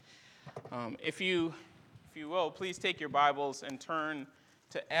If you will, please take your Bibles and turn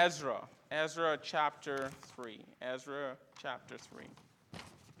to Ezra. Ezra chapter 3. Ezra chapter 3.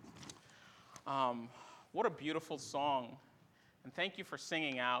 What a beautiful song. And thank you for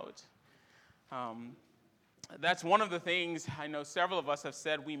singing out. That's one of the things I know several of us have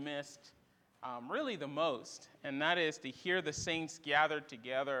said we missed really the most. And that is to hear the saints gathered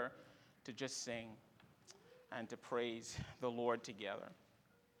together to just sing and to praise the Lord together.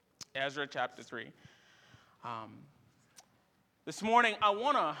 Ezra chapter 3. This morning, I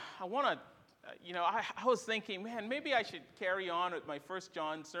was thinking, man, maybe I should carry on with my First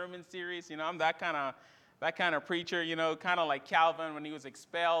John sermon series. I'm that kind of preacher, kind of like Calvin when he was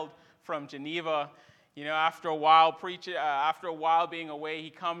expelled from Geneva. After a while being away, he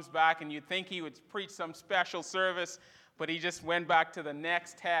comes back, and you'd think he would preach some special service, but he just went back to the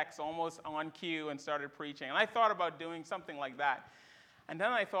next text, almost on cue, and started preaching. And I thought about doing something like that. And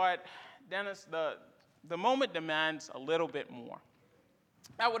then I thought, Dennis, the moment demands a little bit more.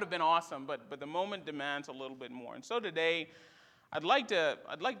 That would have been awesome, but the moment demands a little bit more. And so today, I'd like to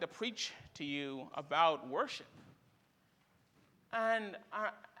preach to you about worship. And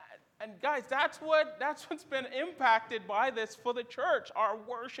guys, that's what's been impacted by this for the church. Our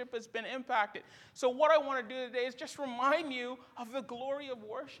worship has been impacted. So what I want to do today is just remind you of the glory of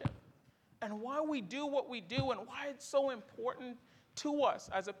worship and why we do what we do and why it's so important to us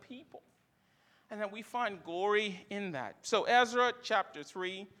as a people. And that we find glory in that. So Ezra chapter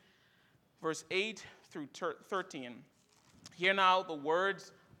 3, verse 8 through 13. Hear now the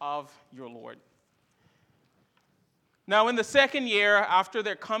words of your Lord. Now in the second year after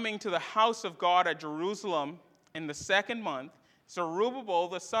their coming to the house of God at Jerusalem, in the second month, Zerubbabel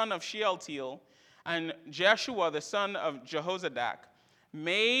the son of Shealtiel and Jeshua the son of Jehozadak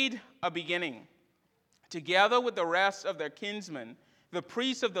made a beginning, together with the rest of their kinsmen, the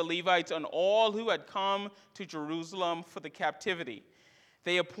priests of the Levites, and all who had come to Jerusalem for the captivity.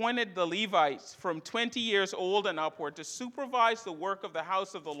 They appointed the Levites from 20 years old and upward to supervise the work of the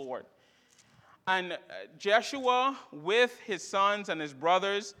house of the Lord. And Jeshua with his sons and his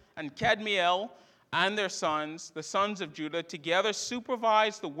brothers, and Kadmiel and their sons, the sons of Judah, together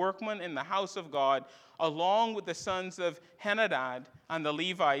supervised the workmen in the house of God, along with the sons of Henadad and the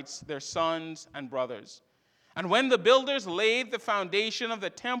Levites, their sons and brothers. And when the builders laid the foundation of the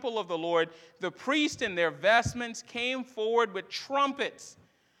temple of the Lord, the priests in their vestments came forward with trumpets,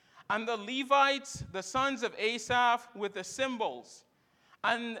 and the Levites, the sons of Asaph, with the cymbals,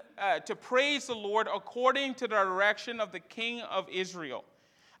 and to praise the Lord according to the direction of the king of Israel.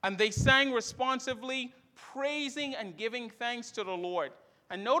 And they sang responsively, praising and giving thanks to the Lord.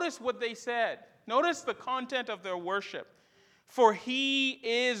 And notice what they said. Notice the content of their worship. For he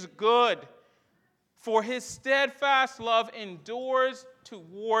is good, for his steadfast love endures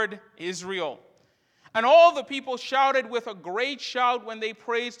toward Israel. And all the people shouted with a great shout when they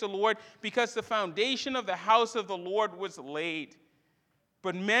praised the Lord, because the foundation of the house of the Lord was laid.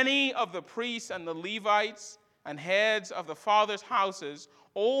 But many of the priests and the Levites and heads of the fathers' houses,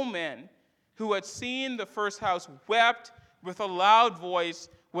 old men who had seen the first house, wept with a loud voice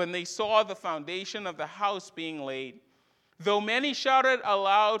when they saw the foundation of the house being laid, though many shouted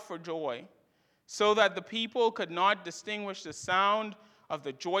aloud for joy, so that the people could not distinguish the sound of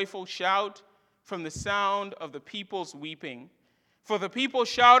the joyful shout from the sound of the people's weeping. For the people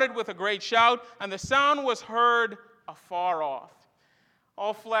shouted with a great shout, and the sound was heard afar off.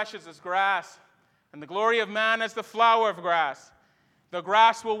 All flesh is as grass, and the glory of man as the flower of grass. The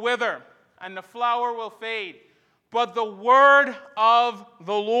grass will wither, and the flower will fade, but the word of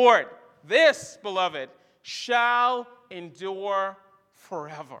the Lord, this, beloved, shall endure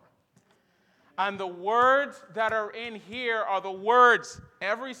forever. And the words that are in here are the words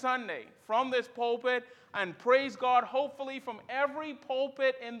every Sunday from this pulpit, and praise God, hopefully from every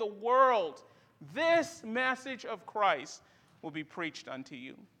pulpit in the world. This message of Christ will be preached unto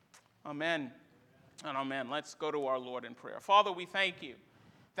you. Amen and amen. Let's go to our Lord in prayer. Father, we thank you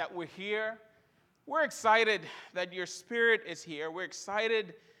that we're here. We're excited that your Spirit is here. We're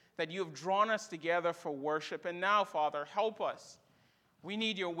excited that you have drawn us together for worship. And now, Father, help us. We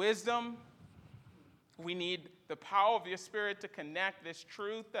need your wisdom. We need the power of your Spirit to connect this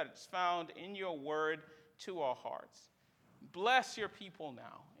truth that is found in your word to our hearts. Bless your people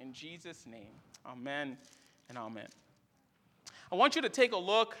now. In Jesus' name, amen and amen. I want you to take a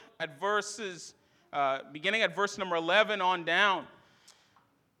look at verses, beginning at verse number 11 on down.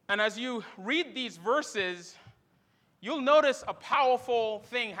 And as you read these verses, you'll notice a powerful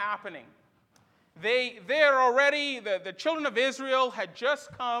thing happening. They're already, the children of Israel had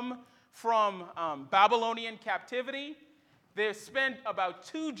just come from Babylonian captivity. They spent about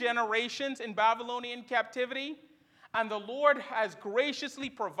 2 generations in Babylonian captivity, and the Lord has graciously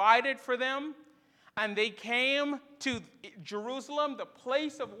provided for them. And they came to Jerusalem, the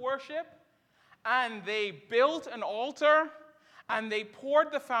place of worship, and they built an altar, and they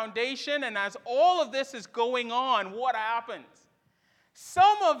poured the foundation. And as all of this is going on, what happens?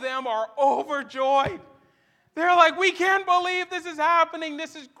 Some of them are overjoyed. They're like, we can't believe this is happening.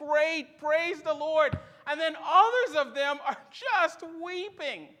 This is great. Praise the Lord. And then others of them are just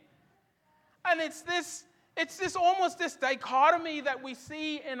weeping. And it's this almost this dichotomy that we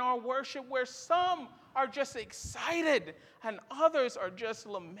see in our worship, where some are just excited and others are just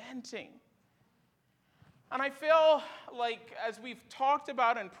lamenting. And I feel like, as we've talked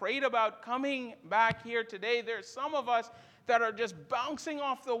about and prayed about coming back here today, there's some of us that are just bouncing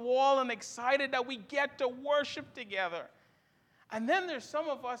off the wall and excited that we get to worship together. And then there's some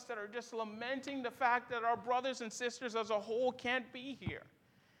of us that are just lamenting the fact that our brothers and sisters as a whole can't be here,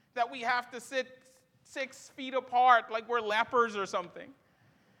 that we have to sit 6 feet apart like we're lepers or something,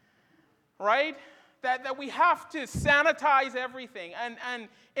 right? That we have to sanitize everything. And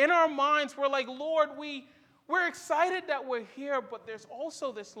in our minds, we're like, Lord, we're excited that we're here, but there's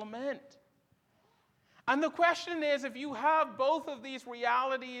also this lament. And the question is, if you have both of these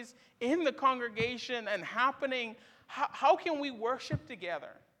realities in the congregation and happening, how can we worship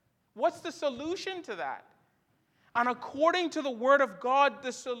together? What's the solution to that? And according to the Word of God,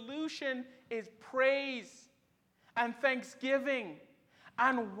 the solution is praise and thanksgiving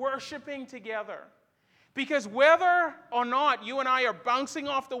and worshiping together. Because whether or not you and I are bouncing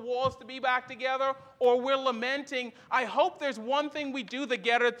off the walls to be back together or we're lamenting, I hope there's one thing we do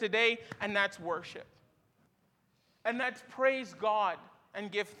together today, and that's worship. And that's praise God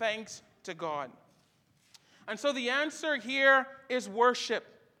and give thanks to God. And so the answer here is worship.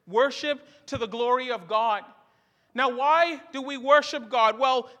 Worship to the glory of God. Now, why do we worship God?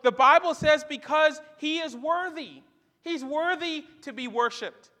 Well, the Bible says because He is worthy. He's worthy to be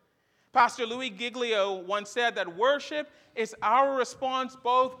worshiped. Pastor Louis Giglio once said that worship is our response,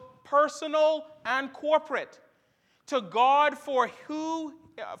 both personal and corporate, to God for who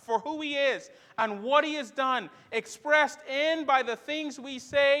He is and what He has done, expressed in by the things we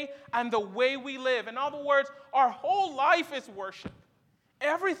say and the way we live. In other words, our whole life is worship.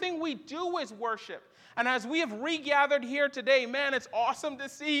 Everything we do is worship. And as we have regathered here today, man, it's awesome to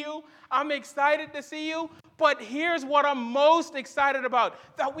see you. I'm excited to see you. But here's what I'm most excited about,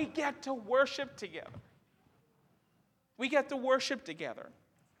 that we get to worship together. We get to worship together.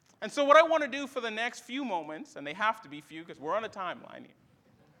 And so what I want to do for the next few moments, and they have to be few because we're on a timeline here,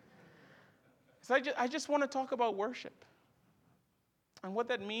 is I just want to talk about worship and what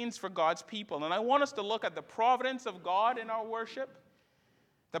that means for God's people. And I want us to look at the providence of God in our worship,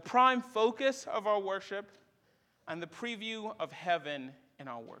 the prime focus of our worship, and the preview of heaven in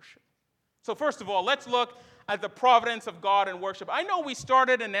our worship. So first of all, let's look at the providence of God in worship. I know we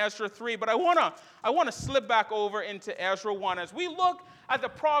started in Ezra 3, but I want to slip back over into Ezra 1. As we look at the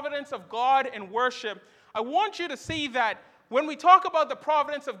providence of God in worship, I want you to see that when we talk about the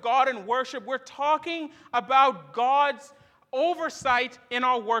providence of God in worship, we're talking about God's oversight in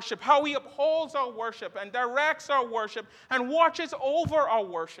our worship, how He upholds our worship and directs our worship and watches over our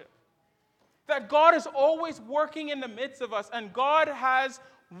worship. That God is always working in the midst of us, and God has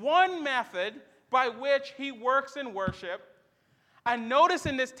one method by which He works in worship. And notice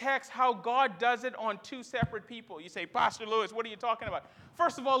in this text how God does it on 2 separate people. You say, Pastor Lewis, what are you talking about?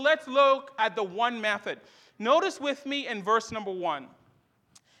 First of all, let's look at the one method. Notice with me in verse number 1.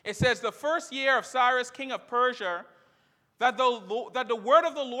 It says, the first year of Cyrus, king of Persia, that the word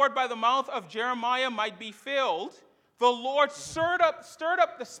of the Lord by the mouth of Jeremiah might be filled, the Lord stirred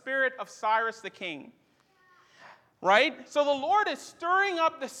up the spirit of Cyrus the king. Right? So the Lord is stirring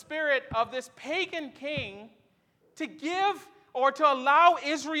up the spirit of this pagan king to give or to allow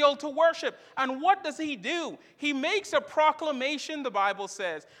Israel to worship. And what does He do? He makes a proclamation, the Bible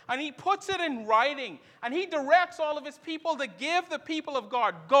says, and He puts it in writing, and He directs all of His people to give the people of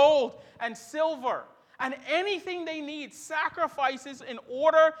God gold and silver and anything they need, sacrifices, in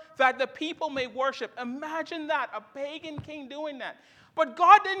order that the people may worship. Imagine that, a pagan king doing that. But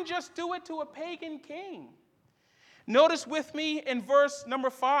God didn't just do it to a pagan king. Notice with me in verse number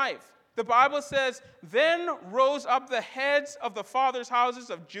 5. The Bible says, then rose up the heads of the fathers' houses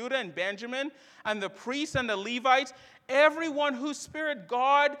of Judah and Benjamin, and the priests and the Levites, everyone whose spirit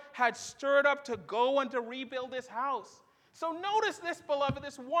God had stirred up to go and to rebuild His house. So notice this, beloved,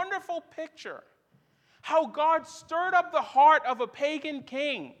 this wonderful picture. How God stirred up the heart of a pagan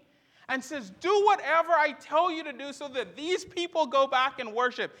king and says, do whatever I tell you to do so that these people go back and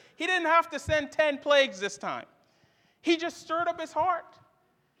worship. He didn't have to send 10 plagues this time. He just stirred up his heart.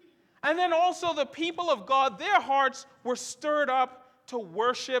 And then also the people of God, their hearts were stirred up to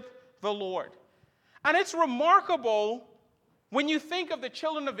worship the Lord. And it's remarkable when you think of the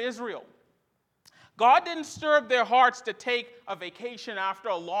children of Israel. God didn't stir up their hearts to take a vacation after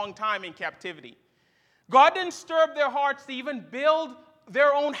a long time in captivity. God didn't stir up their hearts to even build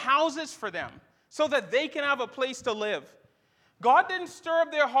their own houses for them so that they can have a place to live. God didn't stir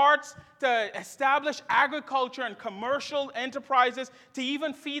up their hearts to establish agriculture and commercial enterprises to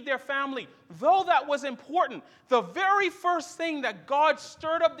even feed their family. Though that was important, the very first thing that God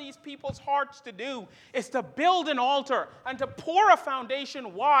stirred up these people's hearts to do is to build an altar and to pour a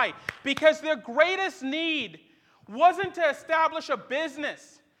foundation. Why? Because their greatest need wasn't to establish a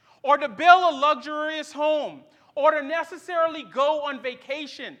business or to build a luxurious home or to necessarily go on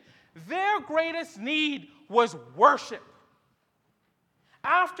vacation. Their greatest need was worship.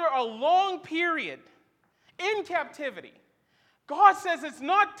 After a long period in captivity, God says it's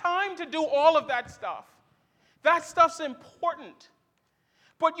not time to do all of that stuff. That stuff's important.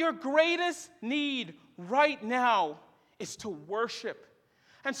 But your greatest need right now is to worship.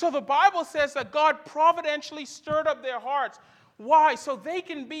 And so the Bible says that God providentially stirred up their hearts. Why? So they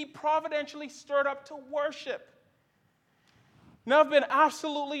can be providentially stirred up to worship. Now, I've been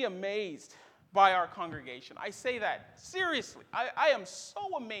absolutely amazed by our congregation. I say that seriously. I am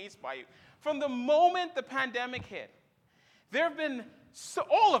so amazed by you. From the moment the pandemic hit, there have been,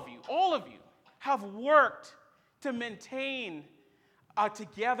 all of you have worked to maintain a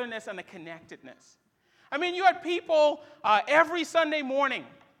togetherness and a connectedness. I mean, you had people every Sunday morning,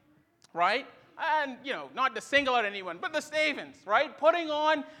 right? And, not to single out anyone, but the Stavens, right? Putting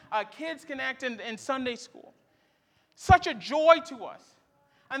on Kids Connect in Sunday school. Such a joy to us.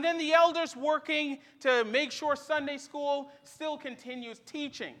 And then the elders working to make sure Sunday school still continues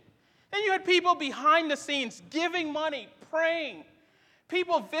teaching. Then you had people behind the scenes giving money, praying,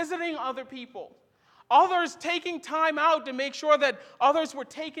 people visiting other people, others taking time out to make sure that others were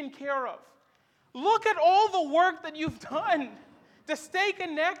taken care of. Look at all the work that you've done to stay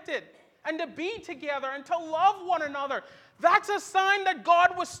connected and to be together and to love one another. That's a sign that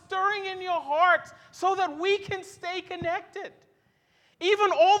God was stirring in your hearts so that we can stay connected.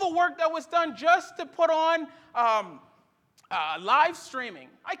 Even all the work that was done just to put on live streaming.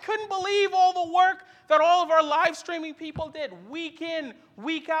 I couldn't believe all the work that all of our live streaming people did week in,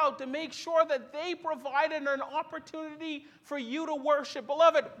 week out to make sure that they provided an opportunity for you to worship.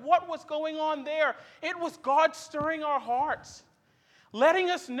 Beloved, what was going on there? It was God stirring our hearts,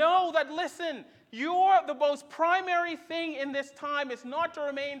 letting us know that, listen, the most primary thing in this time is not to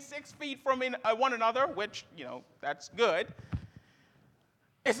remain 6 feet from one another, which, that's good.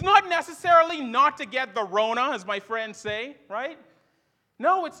 It's not necessarily not to get the Rona, as my friends say, right?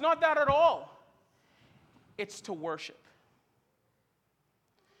 No, it's not that at all. It's to worship.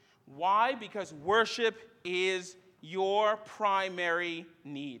 Why? Because worship is your primary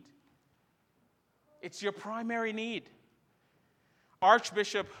need. It's your primary need.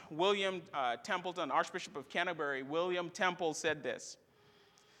 Archbishop William Templeton, Archbishop of Canterbury, William Temple said this.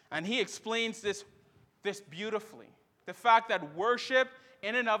 And he explains this beautifully. The fact that worship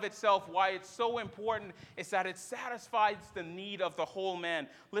in and of itself, why it's so important, is that it satisfies the need of the whole man.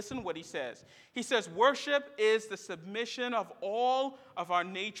 Listen what he says. He says, worship is the submission of all of our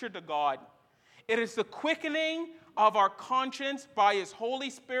nature to God. It is the quickening of our conscience by His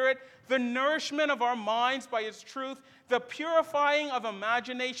Holy Spirit, the nourishment of our minds by His truth, the purifying of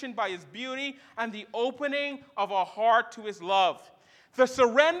imagination by His beauty, and the opening of our heart to His love. The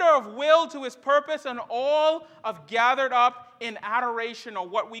surrender of will to His purpose, and all of gathered up in adoration, or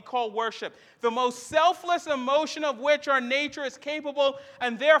what we call worship, the most selfless emotion of which our nature is capable,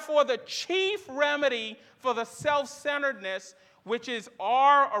 and therefore the chief remedy for the self-centeredness, which is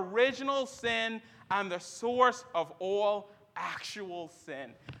our original sin and the source of all actual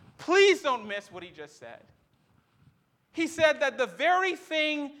sin. Please don't miss what he just said. He said that the very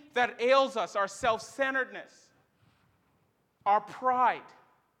thing that ails us, our self-centeredness, our pride,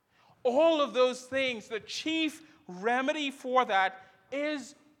 all of those things, the chief remedy for that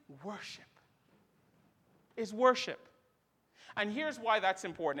is worship. Is worship. And here's why that's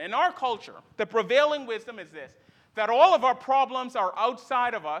important. In our culture, the prevailing wisdom is this, that all of our problems are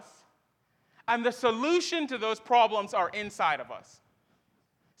outside of us, and the solution to those problems are inside of us.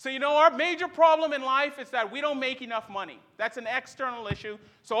 So our major problem in life is that we don't make enough money. That's an external issue.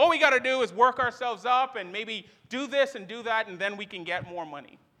 So all we got to do is work ourselves up and maybe do this and do that, and then we can get more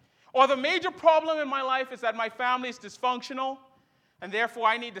money. Or the major problem in my life is that my family is dysfunctional, and therefore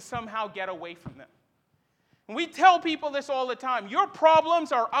I need to somehow get away from them. And we tell people this all the time. Your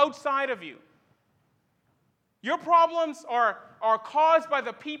problems are outside of you. Your problems are caused by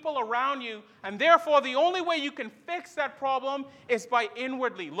the people around you, and therefore the only way you can fix that problem is by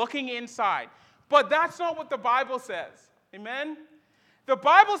inwardly looking inside. But that's not what the Bible says. Amen? The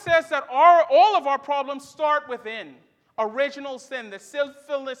Bible says that all of our problems start within. Original sin, the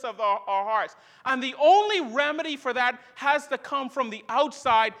sinfulness of our hearts. And the only remedy for that has to come from the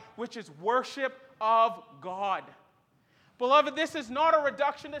outside, which is worship of God. Beloved, this is not a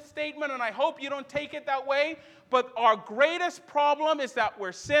reductionist statement, and I hope you don't take it that way, but our greatest problem is that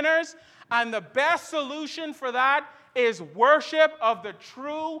we're sinners, and the best solution for that is worship of the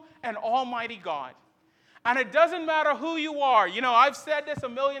true and almighty God. And it doesn't matter who you are. You know, I've said this a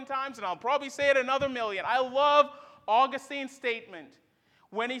million times, and I'll probably say it another million. I love Augustine's statement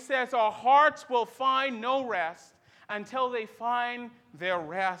when he says, our hearts will find no rest until they find their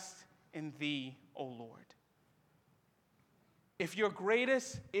rest in thee, O Lord. If your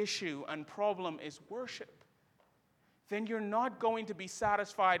greatest issue and problem is worship, then you're not going to be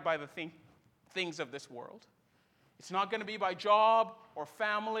satisfied by the things of this world. It's not going to be by job or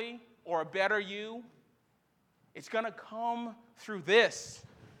family or a better you. It's going to come through this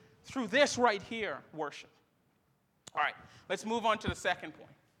right here, worship. All right, let's move on to the second point.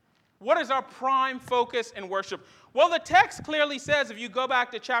 What is our prime focus in worship? Well, the text clearly says, if you go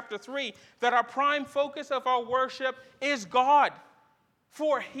back to chapter 3, that our prime focus of our worship is God.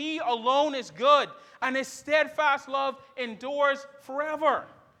 For he alone is good, and his steadfast love endures forever.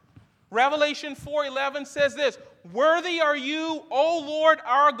 Revelation 4:11 says this, worthy are you, O Lord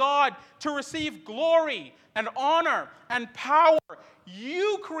our God, to receive glory and honor and power.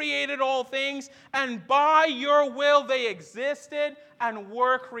 You created all things, and by your will they existed and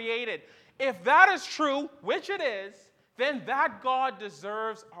were created. If that is true, which it is, then that God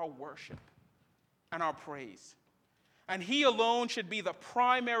deserves our worship and our praise. And he alone should be the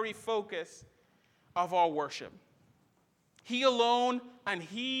primary focus of our worship. He alone and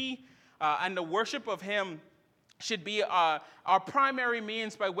the worship of him should be our primary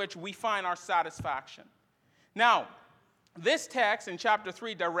means by which we find our satisfaction. Now, this text in chapter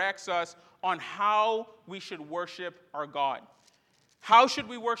 3 directs us on how we should worship our God. How should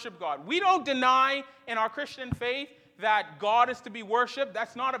we worship God? We don't deny in our Christian faith that God is to be worshiped.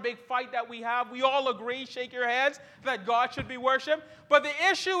 That's not a big fight that we have. We all agree, shake your heads, that God should be worshiped. But the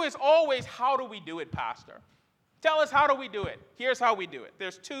issue is always, how do we do it, Pastor? Tell us, how do we do it? Here's how we do it.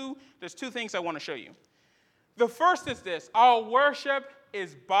 There's two things I want to show you. The first is this. Our worship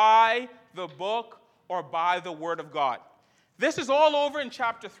is by the book or by the word of God. This is all over in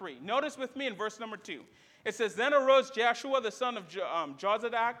chapter 3. Notice with me in verse number 2. It says, then arose Joshua, the son of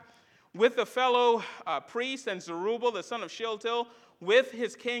Jozadak, with the fellow priests, and Zerubbabel, the son of Shealtiel, with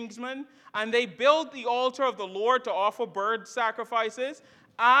his kinsmen, and they built the altar of the Lord to offer burnt sacrifices,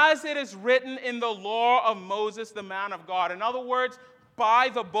 as it is written in the law of Moses, the man of God. In other words, by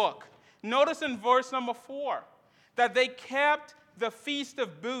the book. Notice in verse number 4 that they kept the Feast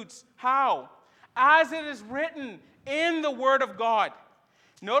of Booths. How? As it is written in the word of God.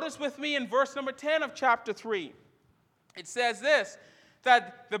 Notice with me in verse number 10 of chapter 3. It says this,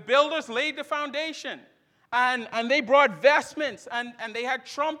 that the builders laid the foundation, and they brought vestments, and they had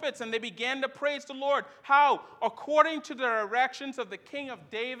trumpets, and they began to praise the Lord. How? According to the directions of the king of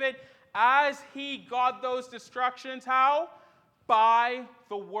David, as he got those instructions. How? By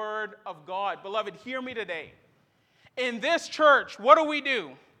the word of God. Beloved, hear me today. In this church, what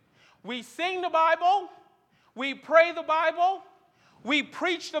do? We sing the Bible, we pray the Bible, we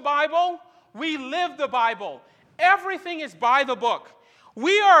preach the Bible, we live the Bible. Everything is by the book.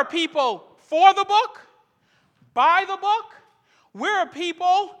 We are a people for the book, by the book. We're a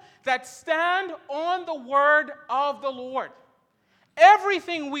people that stand on the word of the Lord.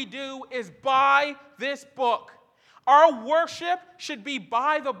 Everything we do is by this book. Our worship should be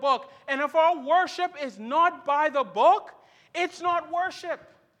by the book. And if our worship is not by the book, it's not worship.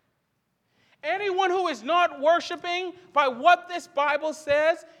 Anyone who is not worshiping by what this Bible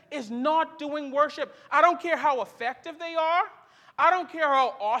says is not doing worship. I don't care how effective they are. I don't care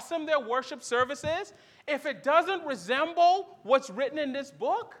how awesome their worship service is. If it doesn't resemble what's written in this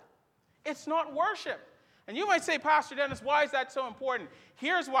book, it's not worship. And you might say, Pastor Dennis, why is that so important?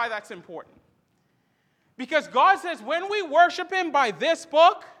 Here's why that's important. Because God says when we worship him by this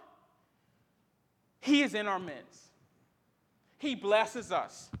book, he is in our midst. He blesses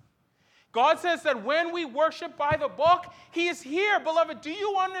us. God says that when we worship by the book, he is here. Beloved, do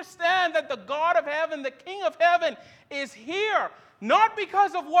you understand that the God of heaven, the King of heaven, is here? Not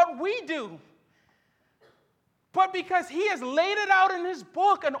because of what we do, but because he has laid it out in his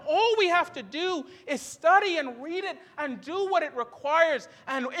book, and all we have to do is study and read it and do what it requires.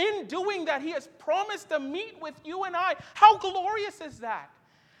 And in doing that, he has promised to meet with you and I. How glorious is that?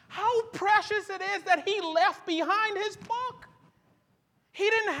 How precious it is that he left behind his book. He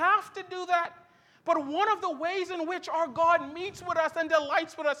didn't have to do that. But one of the ways in which our God meets with us and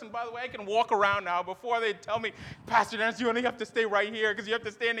delights with us, and by the way, I can walk around now before they tell me, Pastor Dennis, you only have to stay right here because you have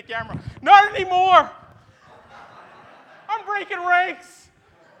to stay in the camera. Not anymore. I'm breaking ranks.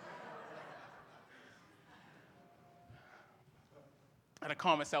 I had to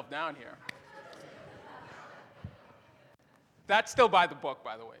calm myself down here. That's still by the book,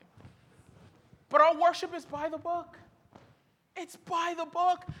 by the way. But our worship is by the book. It's by the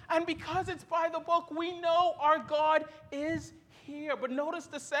book. And because it's by the book, we know our God is here. But notice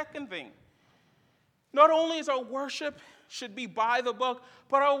the second thing. Not only is our worship should be by the book,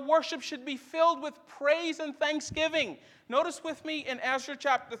 but our worship should be filled with praise and thanksgiving. Notice with me in Ezra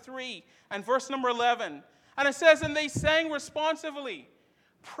chapter 3 and verse number 11. And it says, and they sang responsively,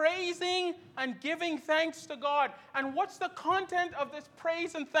 praising and giving thanks to God. And what's the content of this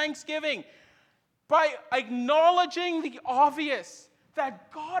praise and thanksgiving? By acknowledging the obvious,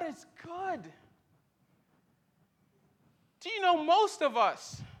 that God is good. Do you know, most of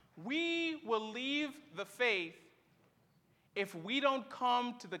us, we will leave the faith if we don't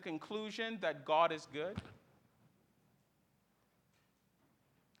come to the conclusion that God is good.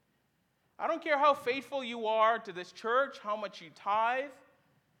 I don't care how faithful you are to this church, how much you tithe.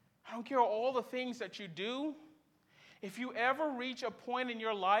 I don't care all the things that you do. If you ever reach a point in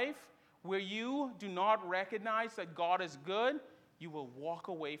your life where you do not recognize that God is good, you will walk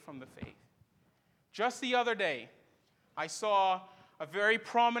away from the faith. Just the other day, I saw a very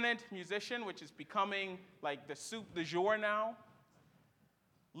prominent musician, which is becoming like the soup du jour now,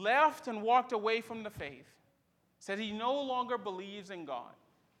 left and walked away from the faith, said he no longer believes in God.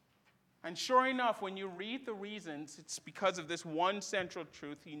 And sure enough, when you read the reasons, it's because of this one central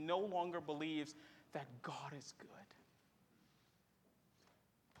truth. He no longer believes that God is good.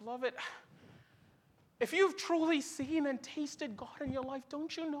 Beloved, if you've truly seen and tasted God in your life,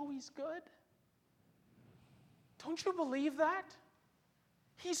 don't you know he's good? Don't you believe that?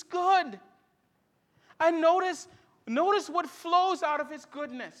 He's good. And notice what flows out of his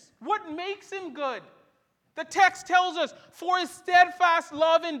goodness. What makes him good? The text tells us, for his steadfast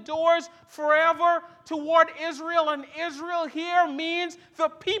love endures forever toward Israel. And Israel here means the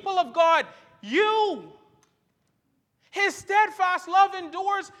people of God, you. His steadfast love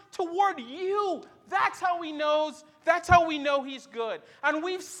endures toward you. That's how he knows. That's how we know he's good. And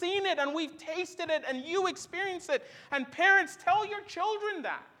we've seen it and we've tasted it and you experience it. And parents, tell your children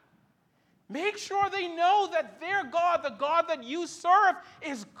that. Make sure they know that their God, the God that you serve,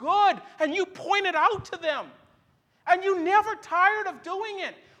 is good. And you point it out to them. And you never tired of doing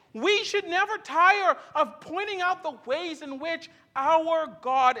it. We should never tire of pointing out the ways in which our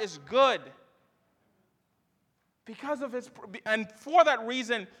God is good. Because of his, and for that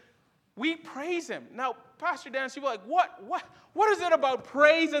reason, we praise him. Now, Pastor Dennis, you're like, what is it about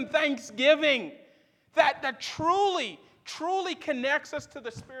praise and thanksgiving that truly connects us to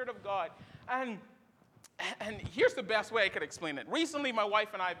the Spirit of God? And here's the best way I could explain it. Recently, my wife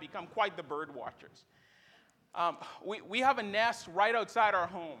and I have become quite the bird watchers. We have a nest right outside our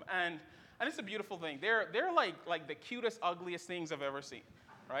home, and it's a beautiful thing. They're like the cutest, ugliest things I've ever seen,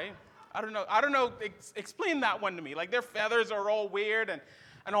 right? I don't know. Explain that one to me. Like their feathers are all weird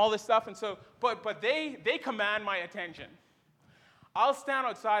and all this stuff, and so but they command my attention. I'll stand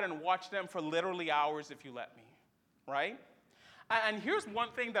outside and watch them for literally hours if you let me, right? And here's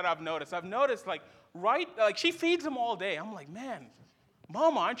one thing that I've noticed. Like she feeds them all day. I'm like, man,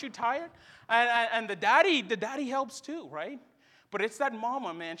 Mama, aren't you tired? And the daddy helps too, right? But it's that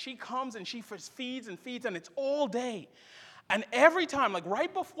mama, man. She comes and she feeds, and it's all day. And every time, like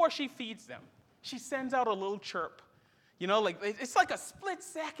right before she feeds them, she sends out a little chirp. You know, like it's like a split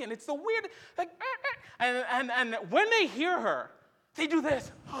second. It's the weird, like, and when they hear her, they do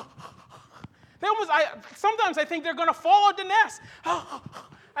this. Sometimes I think they're going to fall out the nest.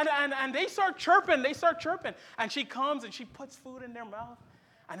 And they start chirping. And she comes and she puts food in their mouth.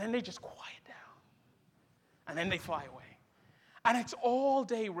 And then they just quiet down. And then they fly away. And it's all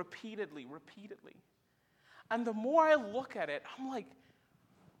day, repeatedly. And the more I look at it, I'm like,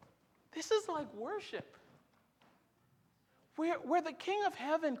 this is like worship. Where the King of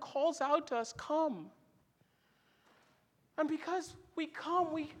Heaven calls out to us, come. And because we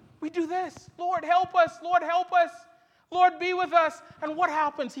come, we do this. Lord, help us. Lord, help us. Lord, be with us. And what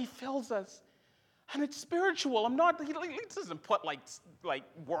happens? He fills us. And it's spiritual. He doesn't put like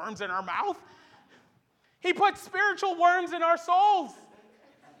worms in our mouth. He puts spiritual worms in our souls.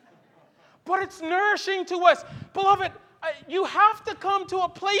 But it's nourishing to us. Beloved, you have to come to a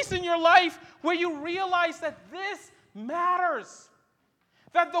place in your life where you realize that this matters.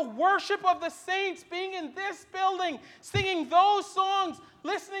 That the worship of the saints, being in this building, singing those songs,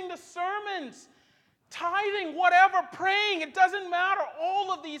 listening to sermons, tithing, whatever, praying, it doesn't matter.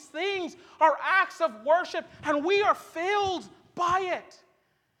 All of these things are acts of worship, and we are filled by it.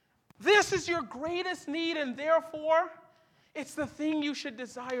 This is your greatest need, and therefore, it's the thing you should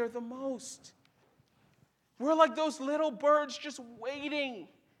desire the most. We're like those little birds just waiting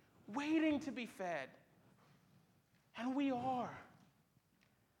to be fed. And we are.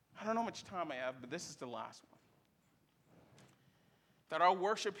 I don't know how much time I have, but this is the last one. That our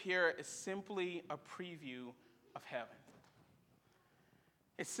worship here is simply a preview of heaven.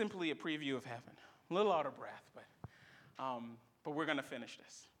 It's simply a preview of heaven. A little out of breath, but we're going to finish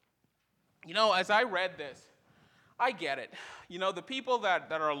this. You know, as I read this, I get it. You know, the people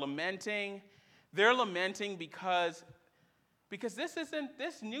that are lamenting, they're lamenting because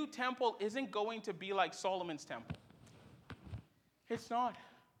this new temple isn't going to be like Solomon's temple. It's not.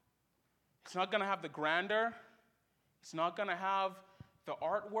 It's not going to have the grandeur. It's not going to have the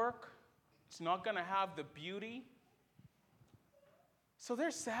artwork. It's not going to have the beauty. So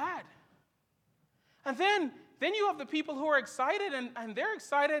they're sad. And then you have the people who are excited, and they're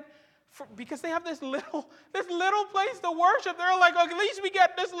excited because they have this little place to worship. They're like, oh, at least we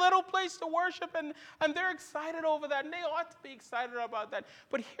get this little place to worship, and they're excited over that, and they ought to be excited about that.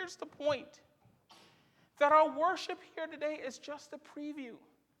 But here's the point, that our worship here today is just a preview.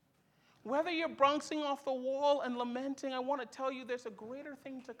 Whether you're bouncing off the wall and lamenting, I want to tell you there's a greater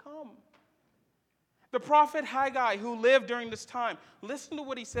thing to come. The prophet Haggai, who lived during this time, listen to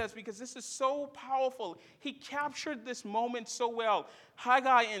what he says, because this is so powerful. He captured this moment so well.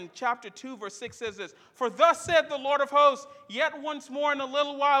 Haggai in chapter 2, verse 6 says this, "For thus said the Lord of hosts, yet once more in a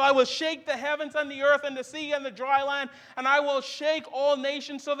little while I will shake the heavens and the earth and the sea and the dry land, and I will shake all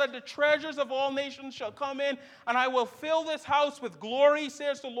nations so that the treasures of all nations shall come in, and I will fill this house with glory,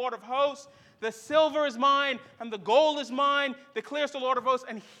 says the Lord of hosts. The silver is mine, and the gold is mine, declares the Lord of hosts."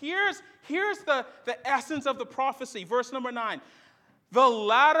 And here's the essence of the prophecy. Verse number 9. "The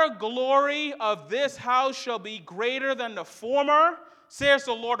latter glory of this house shall be greater than the former, says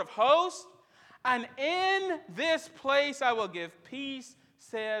the Lord of hosts. And in this place I will give peace,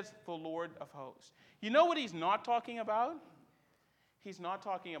 says the Lord of hosts." You know what he's not talking about? He's not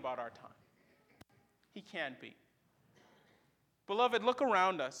talking about our time. He can't be. Beloved, look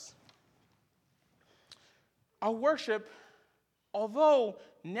around us. Our worship, although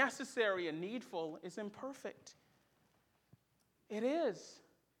necessary and needful, is imperfect. It is.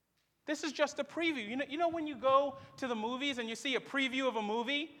 This is just a preview. You know when you go to the movies and you see a preview of a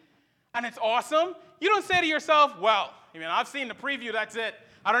movie and it's awesome? You don't say to yourself, well, I've seen the preview, that's it.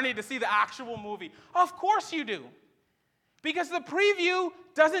 I don't need to see the actual movie. Of course you do. Because the preview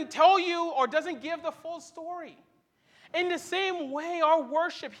doesn't tell you or doesn't give the full story. In the same way, our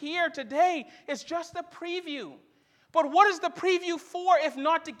worship here today is just a preview. But what is the preview for if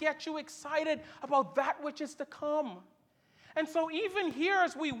not to get you excited about that which is to come? And so even here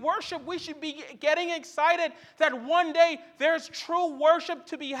as we worship, we should be getting excited that one day there's true worship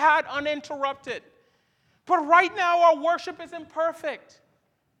to be had uninterrupted. But right now our worship is imperfect.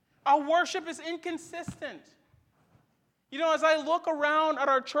 Our worship is inconsistent. As I look around at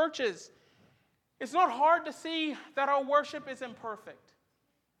our churches, it's not hard to see that our worship is imperfect.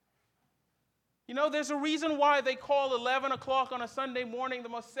 There's a reason why they call 11 o'clock on a Sunday morning the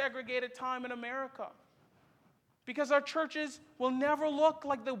most segregated time in America. Because our churches will never look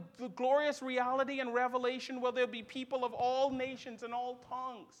like the glorious reality and revelation where there'll be people of all nations and all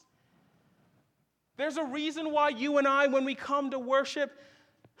tongues. There's a reason why you and I, when we come to worship,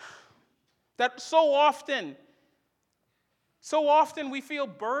 that so often we feel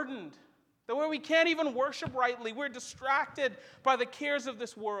burdened. The way we can't even worship rightly. We're distracted by the cares of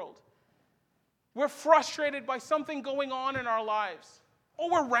this world. We're frustrated by something going on in our lives. Or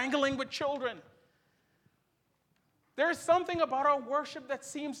we're wrangling with children. There is something about our worship that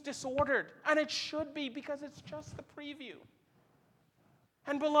seems disordered. And it should be, because it's just the preview.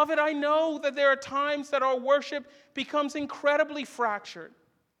 And beloved, I know that there are times that our worship becomes incredibly fractured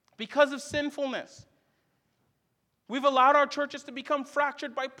because of sinfulness. We've allowed our churches to become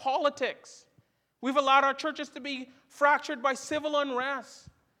fractured by politics. We've allowed our churches to be fractured by civil unrest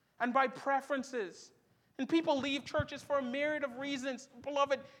and by preferences. And people leave churches for a myriad of reasons.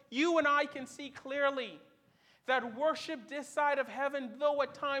 Beloved, you and I can see clearly that worship this side of heaven, though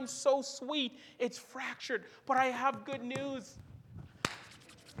at times so sweet, it's fractured. But I have good news.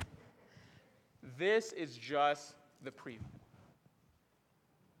 this is just the preview.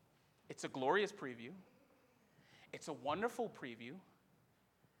 It's a glorious preview. It's a wonderful preview.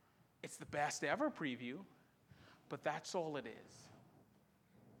 It's the best ever preview, but that's all it is.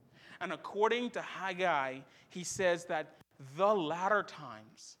 And according to Haggai, he says that the latter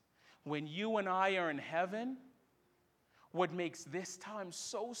times, when you and I are in heaven, what makes this time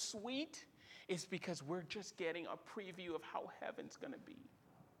so sweet is because we're just getting a preview of how heaven's going to be.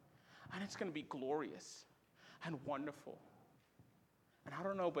 And it's going to be glorious and wonderful. And I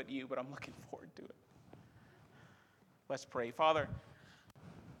don't know about you, but I'm looking forward to it. Let's pray. Father,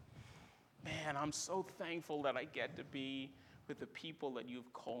 man, I'm so thankful that I get to be with the people that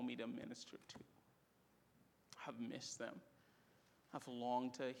you've called me to minister to. I've missed them. I've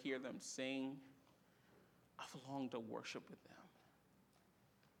longed to hear them sing. I've longed to worship with them.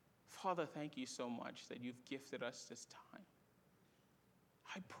 Father, thank you so much that you've gifted us this time.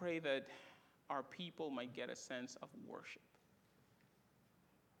 I pray that our people might get a sense of worship.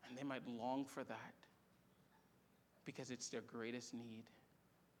 And they might long for that because it's their greatest need.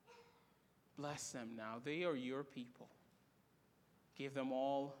 Bless them now. They are your people. Give them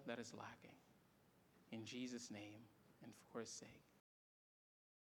all that is lacking. In Jesus' name and for his sake.